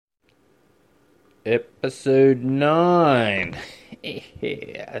Episode 9.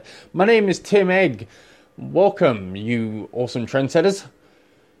 Yeah. My name is Tim Egg. Welcome, you awesome trendsetters.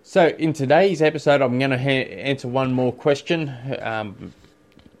 So, in today's episode, I'm going to answer one more question.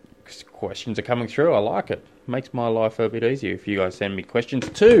 Questions are coming through. I like it. Makes my life a bit easier if you guys send me questions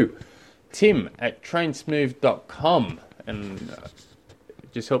to tim@trainsmooth.com, and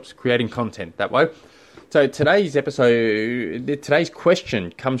it just helps creating content that way. So today's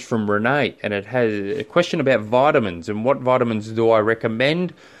question comes from Renee, and it has a question about vitamins and what vitamins do I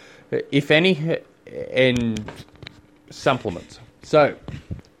recommend, if any, and supplements. So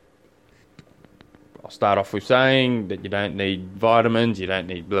I'll start off with saying that you don't need vitamins, you don't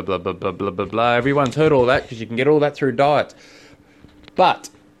need blah, blah, blah, blah, blah, blah, blah. Everyone's heard all that because you can get all that through diets. But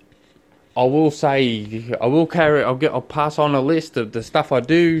I will say, I'll pass on a list of the stuff I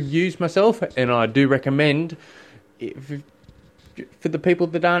do use myself, and I do recommend for the people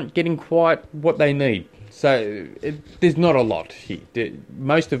that aren't getting quite what they need. So there's not a lot here.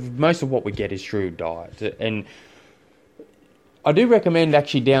 Most of what we get is through diet, and I do recommend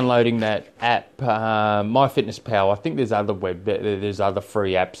actually downloading that app, MyFitnessPal. I think there's other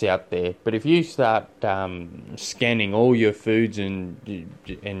free apps out there. But if you start scanning all your foods and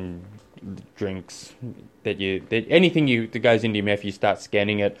drinks that goes into your mouth, you start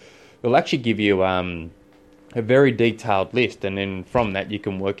scanning it. It'll actually give you a very detailed list, and then from that you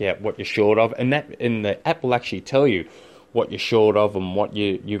can work out what you're short of, and the app will actually tell you what you're short of and what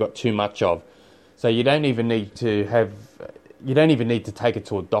you got too much of. So you don't even need to take it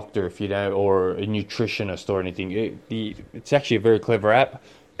to a doctor if you don't, or a nutritionist or anything. It's actually a very clever app,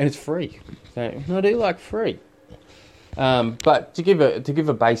 and it's free. So I do like free. But to give a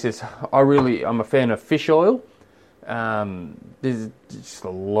basis, I'm a fan of fish oil. There's just a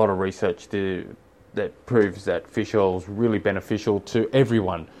lot of research that proves that fish oil is really beneficial to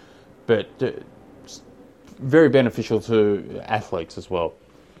everyone, but very beneficial to athletes as well.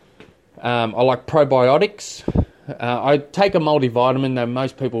 I like probiotics. I take a multivitamin, though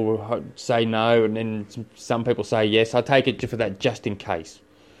most people will say no, and then some people say yes. I take it for that just in case.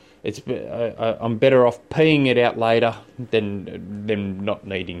 I'm better off peeing it out later than not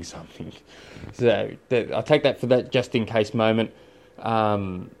needing something. So I take that for that just in case moment.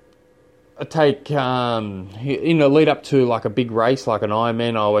 I take in the lead up to like a big race, like an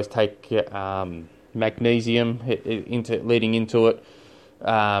Ironman. I always take magnesium leading into it.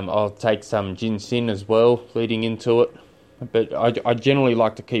 I'll take some ginseng as well leading into it. But I generally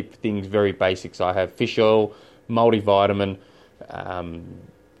like to keep things very basic. So I have fish oil, multivitamin,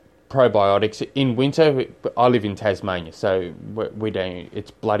 probiotics. In winter, I live in Tasmania, so we don't.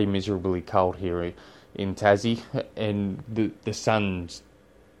 It's bloody miserably cold here in Tassie, and the sun's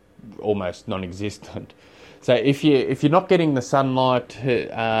almost non-existent. So if you're not getting the sunlight,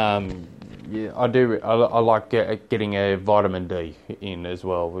 I like getting a vitamin D in as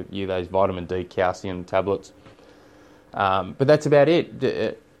well. Those vitamin D calcium tablets. But that's about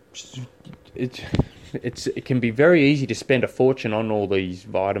it. It can be very easy to spend a fortune on all these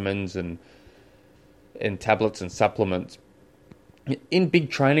vitamins and tablets and supplements. In big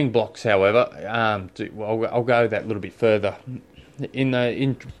training blocks, however, I'll go that a little bit further.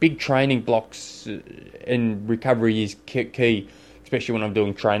 In big training blocks, and recovery is key, especially when I'm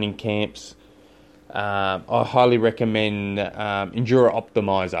doing training camps. I highly recommend Enduro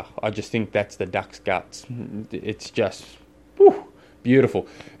Optimizer. I just think that's the duck's guts. It's just beautiful.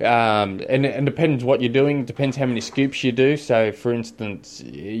 And it depends what you're doing. It depends how many scoops you do. So, for instance,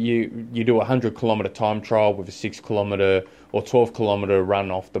 you do a 100-kilometre time trial with a 6-kilometre or 12-kilometre run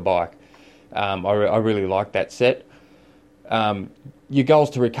off the bike. I really like that set. Your goal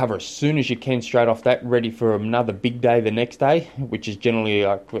is to recover as soon as you can straight off that, ready for another big day the next day, which is generally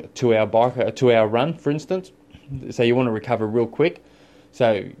a 2-hour run, for instance. So you want to recover real quick.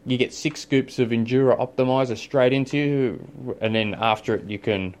 So you get 6 scoops of Enduro Optimizer straight into you, and then after it you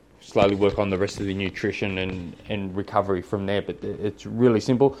can slowly work on the rest of the nutrition and recovery from there. But it's really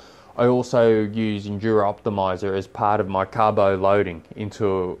simple. I also use Enduro Optimizer as part of my carbo loading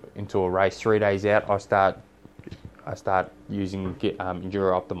into a race. 3 days out, I start using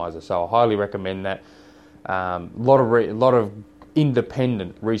Enduro Optimizer, so I highly recommend that. A lot of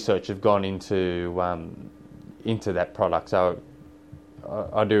independent research have gone into that product, so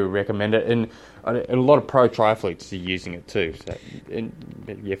I do recommend it, and a lot of pro triathletes are using it too. So,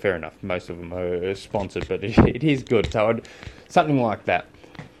 yeah, fair enough. Most of them are sponsored, but it is good. So something like that.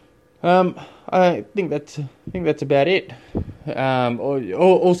 I think that's about it.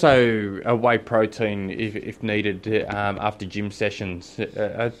 Also, a whey protein if needed after gym sessions.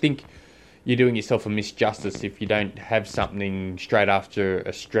 I think you're doing yourself a misjustice if you don't have something straight after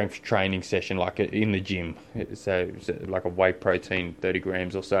a strength training session, like in the gym. So like a whey protein, 30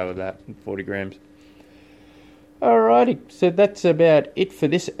 grams or so of that, 40 grams. Alrighty, so that's about it for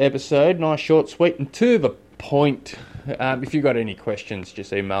this episode. Nice, short, sweet, and to the point. If you've got any questions,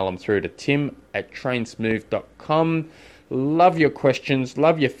 just email them through to tim@trainsmooth.com. Love your questions,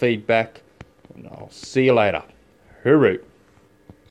 love your feedback, and I'll see you later. Hooroo.